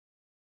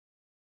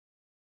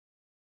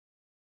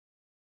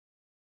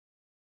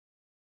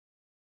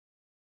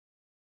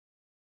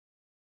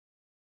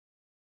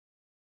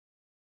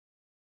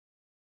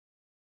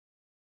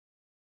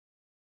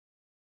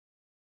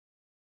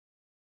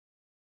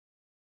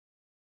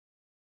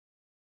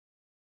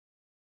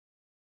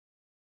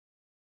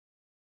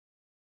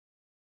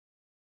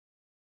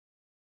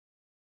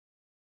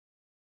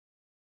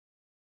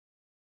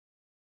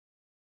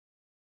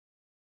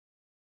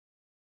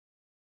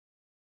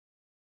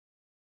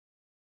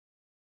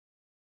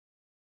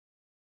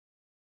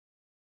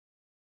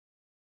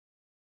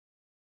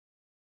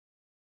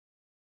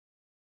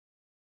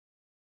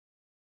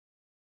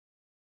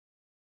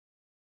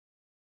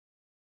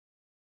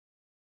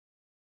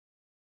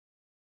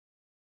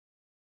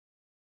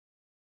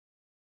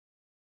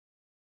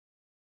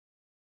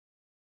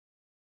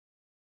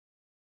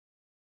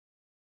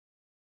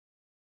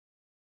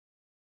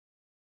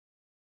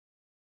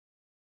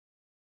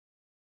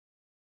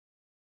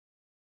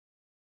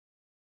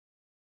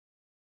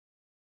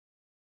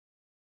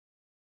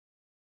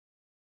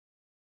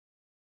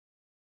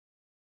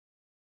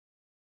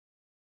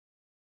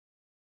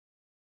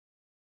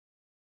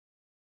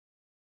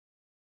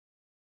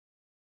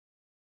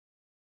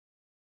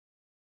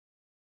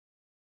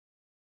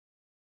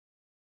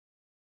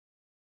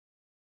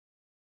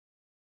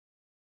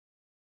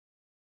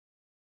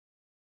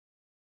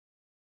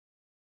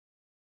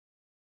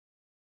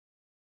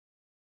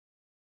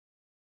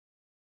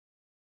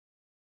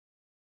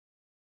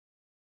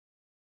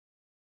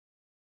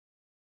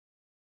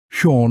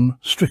Sean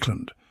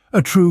Strickland,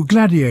 a true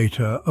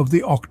gladiator of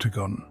the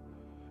octagon.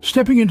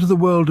 Stepping into the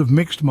world of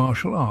mixed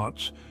martial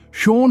arts,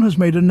 Sean has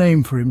made a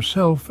name for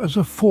himself as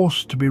a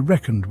force to be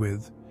reckoned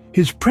with.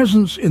 His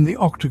presence in the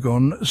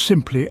octagon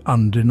simply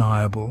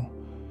undeniable.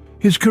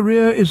 His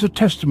career is a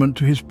testament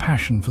to his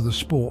passion for the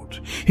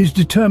sport, his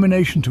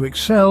determination to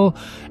excel,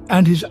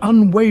 and his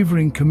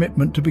unwavering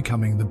commitment to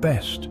becoming the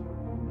best.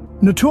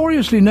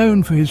 Notoriously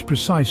known for his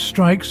precise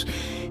strikes,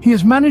 he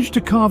has managed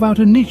to carve out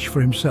a niche for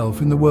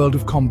himself in the world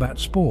of combat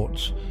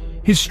sports.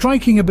 His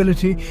striking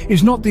ability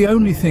is not the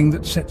only thing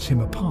that sets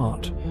him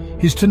apart.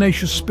 His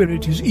tenacious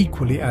spirit is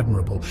equally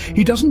admirable.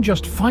 He doesn't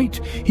just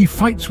fight, he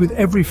fights with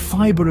every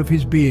fibre of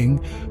his being,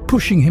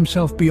 pushing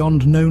himself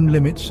beyond known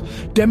limits,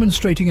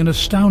 demonstrating an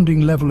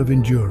astounding level of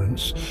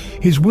endurance.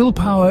 His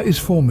willpower is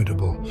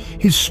formidable,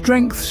 his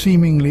strength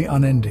seemingly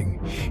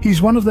unending.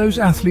 He's one of those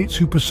athletes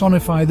who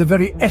personify the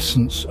very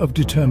essence of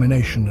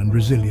determination and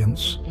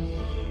resilience.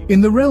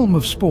 In the realm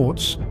of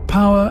sports,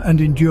 power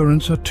and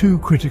endurance are two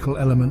critical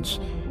elements.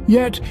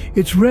 Yet,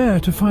 it's rare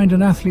to find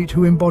an athlete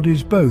who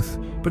embodies both,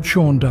 but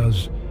Sean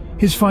does.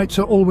 His fights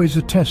are always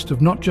a test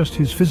of not just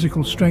his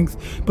physical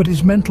strength, but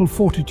his mental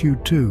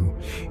fortitude too.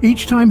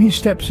 Each time he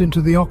steps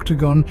into the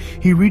octagon,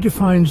 he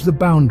redefines the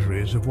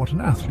boundaries of what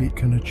an athlete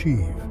can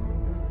achieve.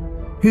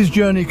 His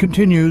journey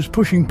continues,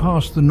 pushing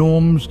past the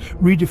norms,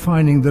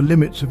 redefining the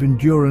limits of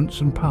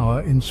endurance and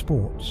power in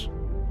sports.